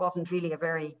rights wasn't really a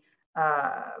very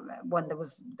one that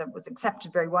was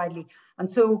accepted very widely. And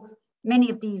so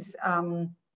many of these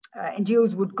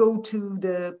NGOs would go to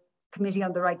the Committee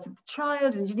on the Rights of the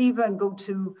Child in Geneva and go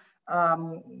to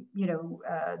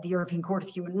the European Court of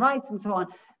Human Rights and so on.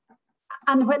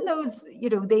 And when those, you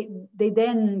know, they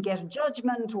then get a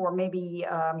judgment or maybe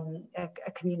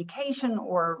a communication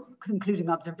or concluding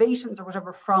observations or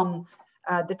whatever from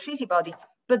the treaty body.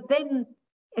 But then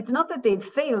it's not that they've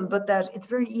failed, but that it's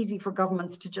very easy for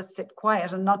governments to just sit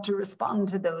quiet and not to respond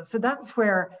to those. So that's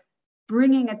where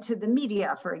bringing it to the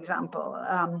media, for example,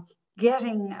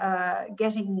 getting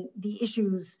the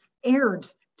issues aired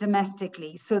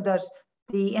domestically so that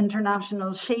the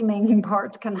international shaming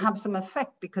part can have some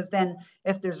effect, because then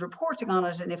if there's reporting on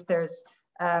it and if there's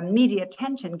media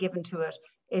attention given to it,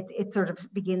 it sort of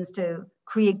begins to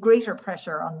create greater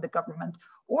pressure on the government.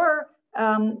 Or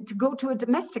to go to a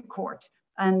domestic court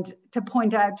and to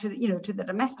point out to the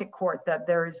domestic court that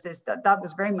there is this, that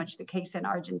was very much the case in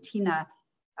Argentina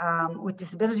with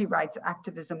disability rights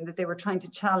activism, that they were trying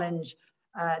to challenge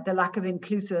the lack of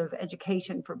inclusive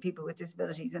education for people with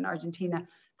disabilities in Argentina.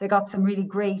 They got some really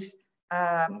great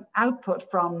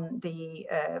output from the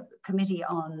Committee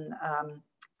on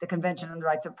the Convention on the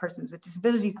Rights of Persons with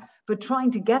Disabilities, but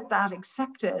trying to get that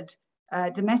accepted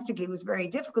domestically was very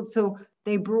difficult. So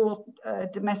they brought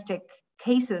domestic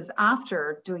cases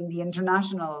after doing the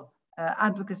international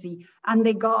advocacy, and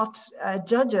they got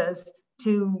judges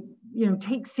to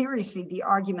take seriously the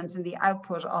arguments and the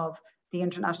output of the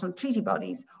international treaty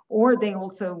bodies. Or they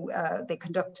also they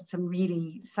conducted some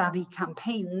really savvy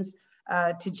campaigns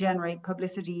to generate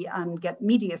publicity and get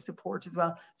media support as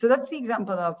well. So that's the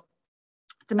example of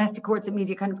domestic courts and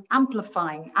media kind of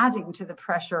amplifying, adding to the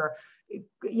pressure,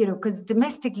 because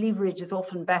domestic leverage is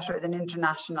often better than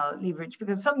international leverage,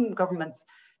 because some governments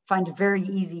find it very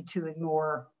easy to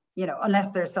ignore,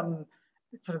 unless there's some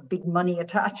sort of big money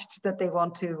attached that they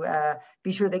want to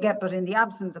be sure they get. But in the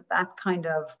absence of that kind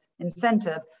of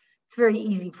incentive, it's very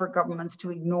easy for governments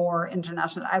to ignore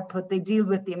international output. They deal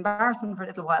with the embarrassment for a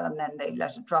little while and then they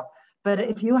let it drop. But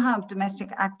if you have domestic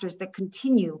actors that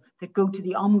continue, that go to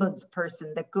the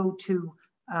ombudsperson, that go to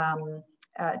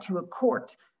a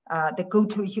court, that go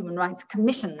to a human rights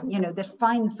commission, that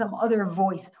find some other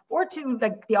voice, or to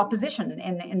like the opposition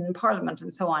in parliament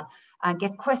and so on, and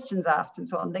get questions asked and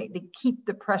so on, they keep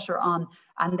the pressure on,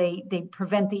 and they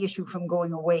prevent the issue from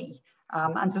going away.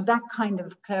 And so that kind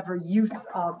of clever use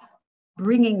of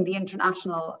bringing the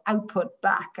international output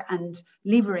back and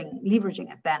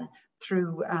leveraging it then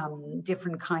through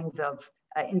different kinds of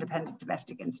independent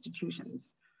domestic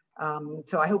institutions.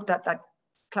 So I hope that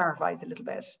clarifies a little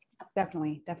bit.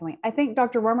 Definitely. I think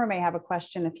Dr. Romer may have a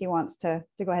question if he wants to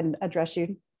go ahead and address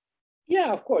you.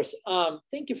 Yeah, of course.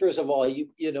 Thank you. First of all,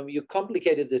 you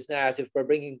complicated this narrative by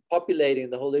populating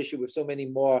the whole issue with so many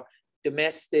more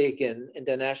domestic and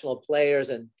international players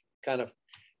and kind of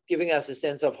giving us a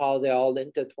sense of how they're all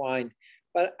intertwined.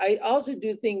 But I also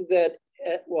do think that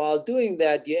while doing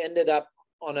that, you ended up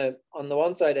on the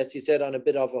one side, as you said, on a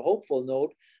bit of a hopeful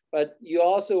note, but you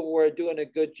also were doing a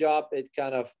good job at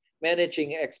kind of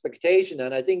managing expectation.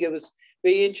 And I think it was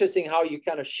very interesting how you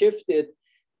kind of shifted,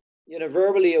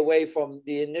 verbally away from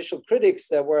the initial critics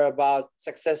that were about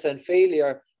success and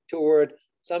failure toward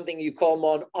something you call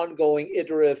more an ongoing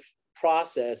iterative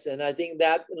process. And I think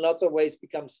that in lots of ways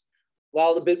becomes,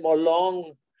 well, a bit more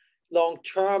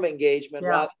long-term engagement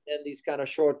rather than these kind of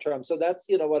short-term. So that's,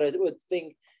 what I would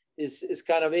think is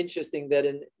kind of interesting, that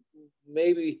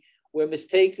maybe we're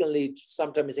mistakenly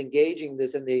sometimes engaging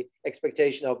this in the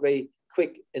expectation of very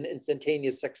quick and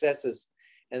instantaneous successes.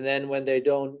 And then when they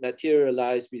don't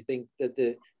materialize, we think that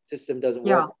the system doesn't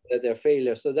work, that they're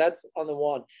failures. So that's on the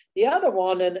one. The other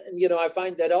one, and I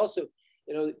find that also,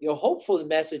 your hopeful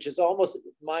message is almost, in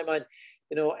my mind,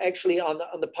 actually on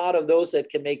the part of those that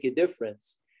can make a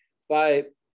difference. By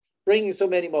bringing so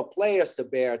many more players to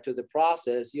bear to the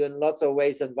process, you're in lots of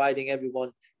ways inviting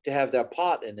everyone to have their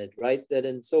part in it, right? That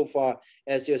in so far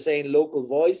as you're saying local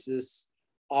voices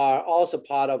are also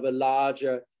part of a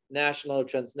larger national,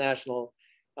 transnational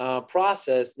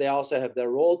process, they also have their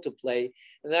role to play.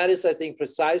 And that is, I think,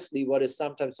 precisely what is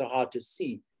sometimes so hard to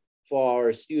see for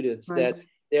our students, that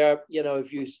they're,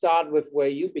 if you start with where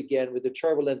you began with the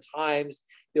turbulent times,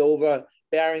 the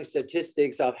overbearing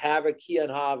statistics of havoc here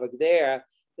and havoc there,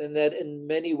 then that in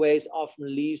many ways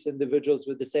often leaves individuals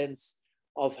with a sense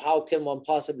of how can one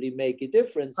possibly make a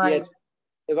difference. Yet,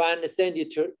 if I understand you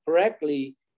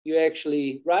correctly, you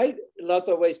actually, in lots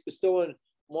of ways bestowing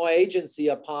more agency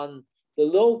upon the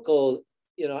local,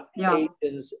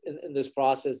 agents in this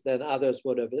process than others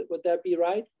would have. Would that be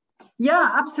right? Yeah,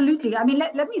 absolutely. I mean,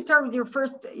 let me start with your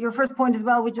first point as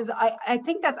well, which is I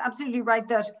think that's absolutely right,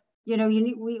 that we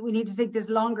need to take this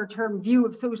longer term view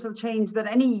of social change, that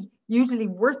any usually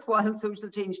worthwhile social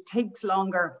change takes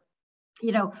longer.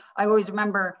 I always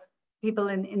remember people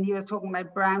in the US talking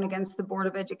about Brown against the Board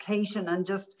of Education, and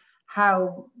just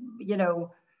how,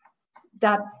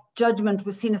 that judgment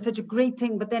was seen as such a great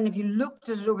thing. But then if you looked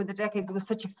at it over the decades, it was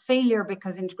such a failure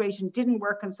because integration didn't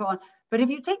work and so on. But if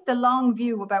you take the long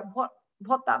view about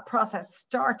what that process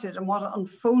started and what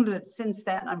unfolded since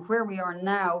then and where we are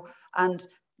now, and,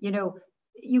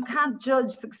 you can't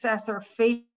judge success or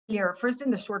failure, first in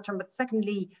the short term, but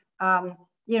secondly, on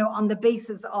the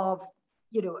basis of,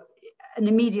 an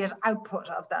immediate output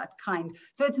of that kind.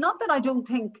 So it's not that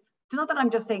I'm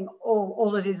just saying,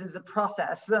 all it is a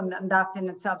process and that's in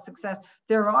itself success.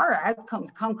 There are outcomes,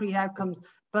 concrete outcomes,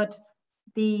 but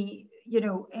the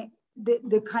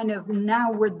kind of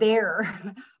now we're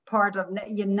there part of,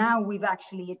 now we've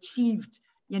actually achieved,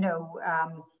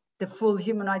 the full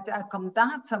human rights outcome.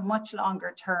 That's a much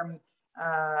longer term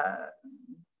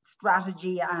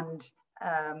strategy and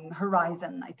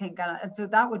horizon, I think. And so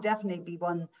that would definitely be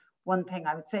one thing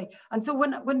I would say. And so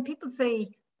when people say,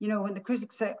 when the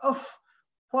critics say, oh,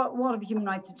 what have human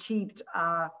rights achieved?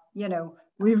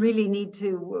 We really need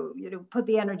to, put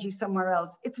the energy somewhere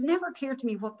else. It's never clear to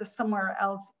me what the somewhere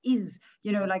else is.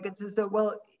 It's as though,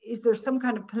 well, is there some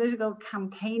kind of political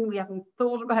campaign we haven't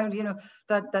thought about,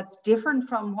 that's different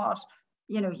from what,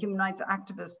 human rights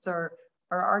activists are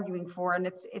arguing for? And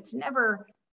it's never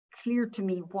clear to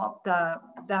me what that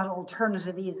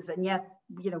alternative is. And yet,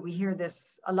 we hear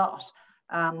this a lot.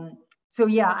 So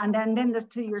yeah, and then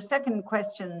to your second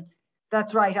question,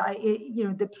 that's right.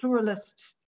 The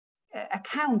pluralist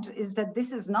account is that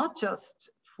this is not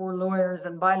just for lawyers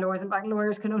and by lawyers. In fact,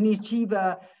 lawyers can only achieve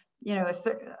a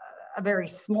very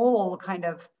small kind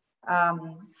of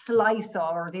slice,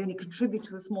 or they only contribute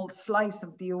to a small slice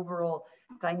of the overall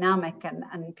dynamic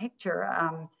and picture.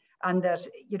 And that,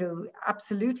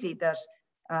 absolutely that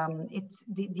it's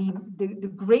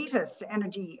the greatest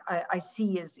energy I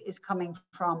see is coming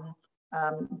from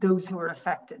those who are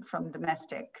affected, from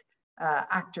domestic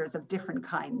actors of different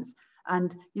kinds.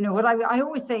 And what I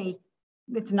always say,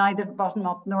 it's neither bottom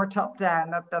up nor top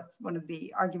down. That's one of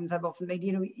the arguments I've often made.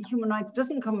 Human rights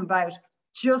doesn't come about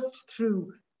just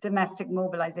through domestic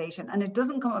mobilization, and it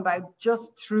doesn't come about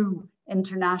just through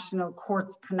international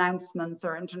courts' pronouncements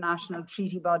or international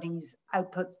treaty bodies'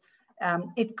 outputs.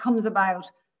 It comes about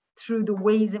through the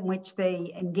ways in which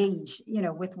they engage,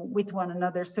 with one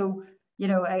another. So,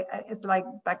 it's like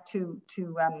back to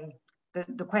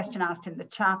the question asked in the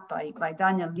chat by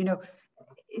Daniel.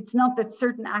 It's not that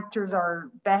certain actors are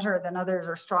better than others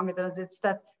or stronger than others. It's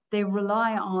that they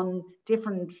rely on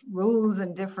different roles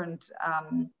and different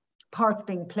parts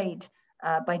being played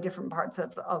by different parts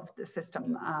of the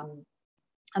system.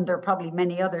 And there are probably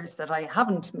many others that I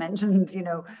haven't mentioned,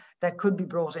 that could be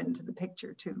brought into the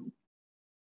picture too.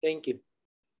 Thank you.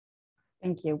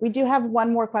 Thank you. We do have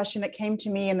one more question that came to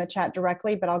me in the chat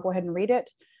directly, but I'll go ahead and read it.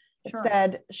 It Sure.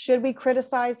 said, should we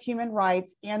criticize human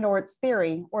rights and or its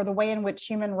theory, or the way in which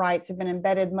human rights have been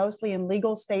embedded mostly in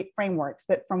legal state frameworks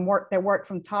that work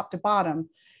from top to bottom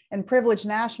and privilege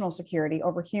national security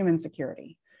over human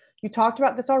security? You talked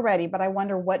about this already, but I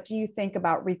wonder, what do you think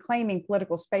about reclaiming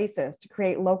political spaces to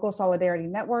create local solidarity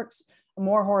networks, a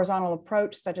more horizontal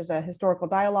approach, such as a historical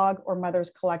dialogue or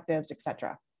mothers collectives,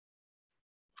 etc.?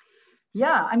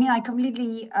 Yeah, I mean, I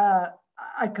completely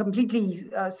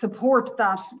support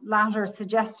that latter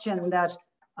suggestion that,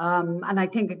 and I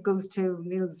think it goes to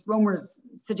Niels Romer's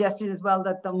suggestion as well,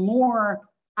 that the more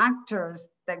actors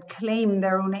that claim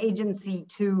their own agency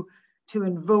to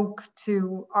invoke,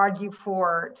 to argue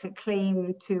for, to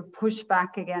claim, to push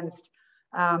back against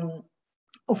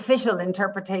official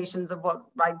interpretations of what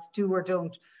rights do or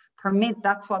don't permit,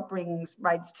 that's what brings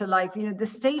rights to life. You know, the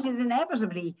state is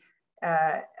inevitably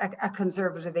a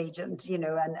conservative agent, you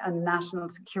know, and national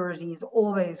security is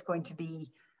always going to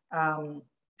be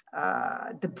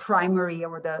the primary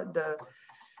or the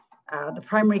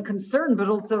primary concern, but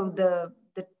also the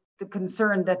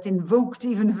concern that's invoked,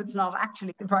 even if it's not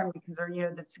actually the primary concern, you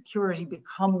know, that security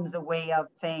becomes a way of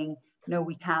saying, no,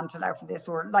 we can't allow for this,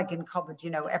 or like in COVID, you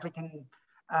know, everything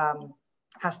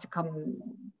has to come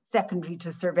secondary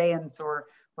to surveillance or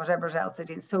whatever else it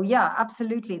is. So yeah,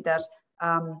 absolutely, that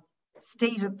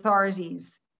state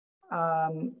authorities,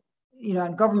 you know,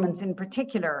 and governments in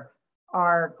particular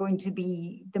are going to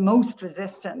be the most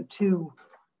resistant to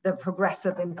the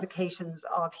progressive implications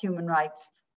of human rights,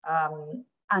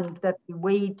 and that the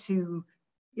way to,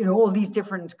 you know, all these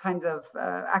different kinds of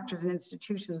actors and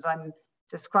institutions I'm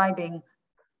describing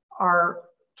are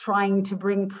trying to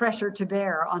bring pressure to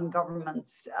bear on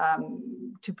governments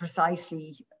to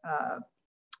precisely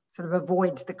sort of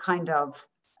avoid the kind of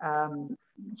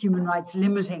human rights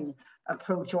limiting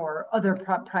approach or other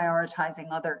prioritizing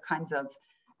other kinds of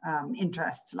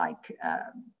interests, like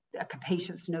a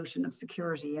capacious notion of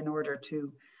security in order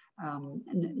to,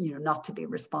 you know, not to be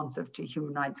responsive to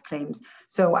human rights claims.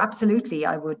 So absolutely,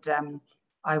 I would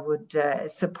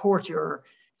support your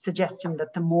suggestion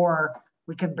that the more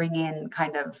we can bring in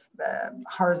kind of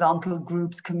horizontal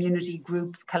groups, community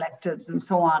groups, collectives, and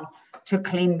so on, to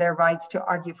claim their rights, to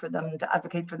argue for them, to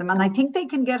advocate for them. And I think they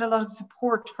can get a lot of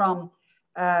support from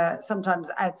sometimes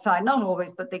outside, not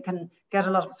always, but they can get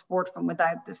a lot of support from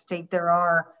without the state. There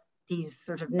are these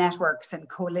sort of networks and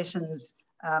coalitions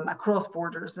across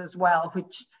borders as well,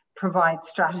 which provide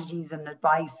strategies and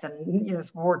advice and, you know,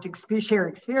 support, share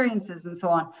experiences and so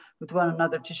on with one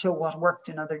another to show what worked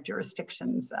in other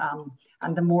jurisdictions.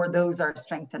 And the more those are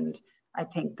strengthened, I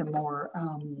think the more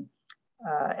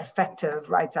effective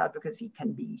rights advocacy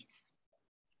can be.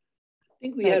 I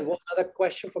think we had one other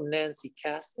question from Nancy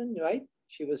Caston, right?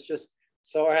 She was just,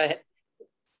 saw her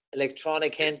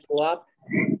electronic hand go up.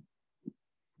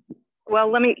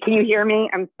 Well, can you hear me?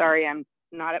 I'm sorry, I'm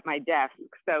not at my desk.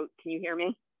 So can you hear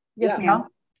me? Yes, ma'am.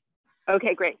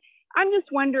 Okay, great. I'm just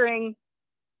wondering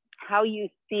how you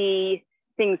see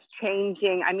things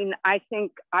changing. I mean, I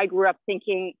think I grew up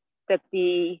thinking that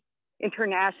the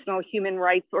international human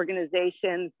rights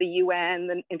organizations, the UN,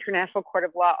 the International Court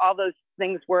of Law, all those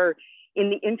things were in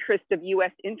the interest of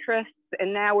US interests.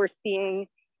 And now we're seeing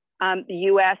the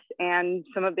US and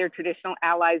some of their traditional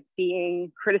allies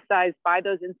being criticized by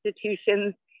those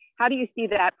institutions. How do you see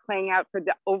that playing out for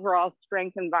the overall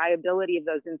strength and viability of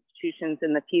those institutions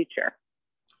in the future?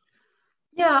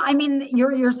 Yeah, I mean,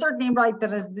 you're certainly right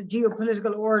that as the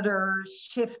geopolitical order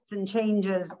shifts and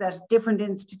changes, that different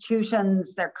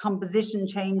institutions, their composition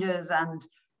changes and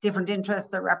different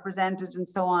interests are represented and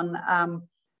so on.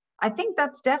 I think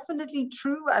that's definitely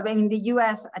true. I mean, the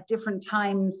US at different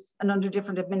times and under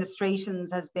different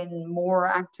administrations has been more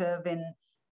active in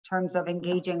terms of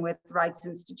engaging with rights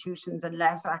institutions and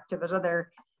less active at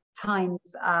other times.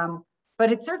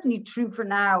 But it's certainly true for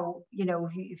now, you know,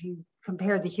 if you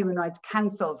compare the Human Rights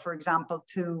Council, for example,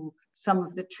 to some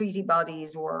of the treaty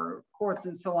bodies or courts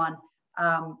and so on,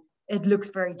 it looks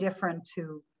very different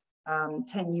to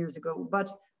 10 years ago.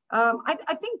 But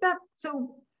I think that,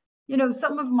 so, you know,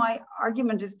 some of my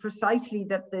argument is precisely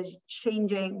that the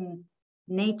changing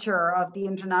nature of the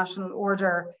international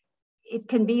order, it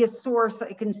can be a source,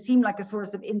 it can seem like a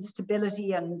source of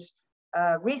instability and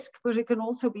risk, but it can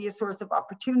also be a source of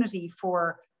opportunity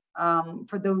for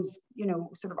those, you know,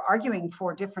 sort of arguing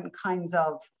for different kinds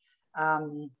of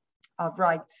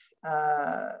rights,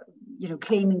 you know,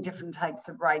 claiming different types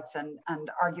of rights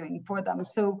and arguing for them.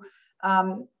 So,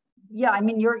 yeah, I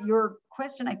mean, your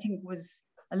question, I think, was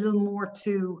a little more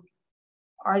to,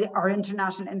 are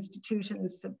international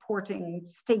institutions supporting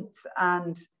states?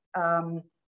 And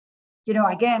you know,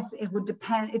 I guess it would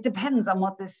depend. It depends on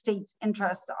what the state's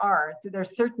interests are. So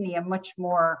there's certainly a much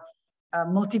more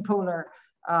multipolar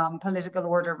political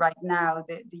order right now.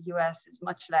 The US is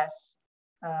much less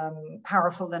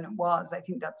powerful than it was. I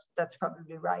think that's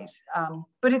probably right.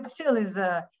 But it still is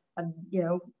you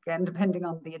know, again, depending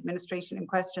on the administration in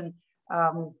question,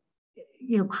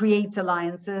 you know, creates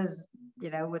alliances. You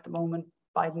know, at the moment,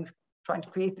 Biden's trying to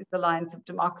create this alliance of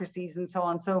democracies and so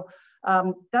on. So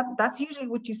that's usually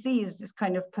what you see, is this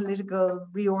kind of political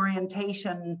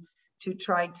reorientation to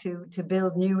try to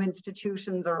build new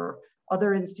institutions or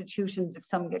other institutions if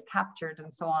some get captured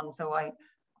and so on. So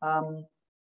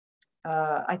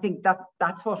I think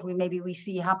that's what we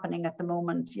see happening at the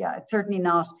moment. Yeah, it's certainly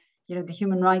not, you know, the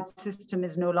human rights system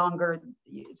is no longer,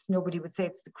 nobody would say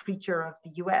it's the creature of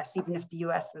the US, even if the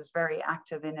US was very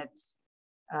active in its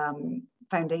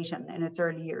foundation in its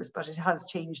early years, but it has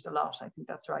changed a lot. I think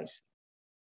that's right.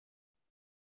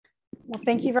 Well,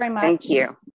 thank you very much. Thank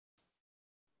you.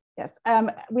 Yes,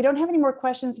 we don't have any more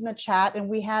questions in the chat, and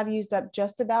we have used up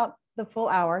just about the full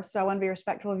hour. So I want to be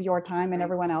respectful of your time and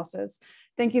everyone else's.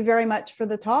 Thank you very much for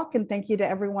the talk, and thank you to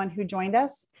everyone who joined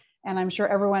us. And I'm sure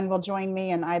everyone will join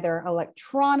me in either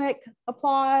electronic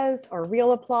applause or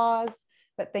real applause,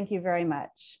 but thank you very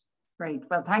much. Great.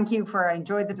 Well, thank you I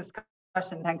enjoyed the discussion.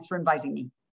 Thanks for inviting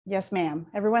me. Yes, ma'am.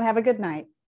 Everyone have a good night.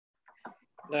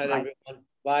 Good night, everyone.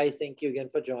 Bye. Thank you again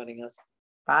for joining us.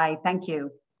 Bye. Thank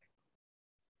you.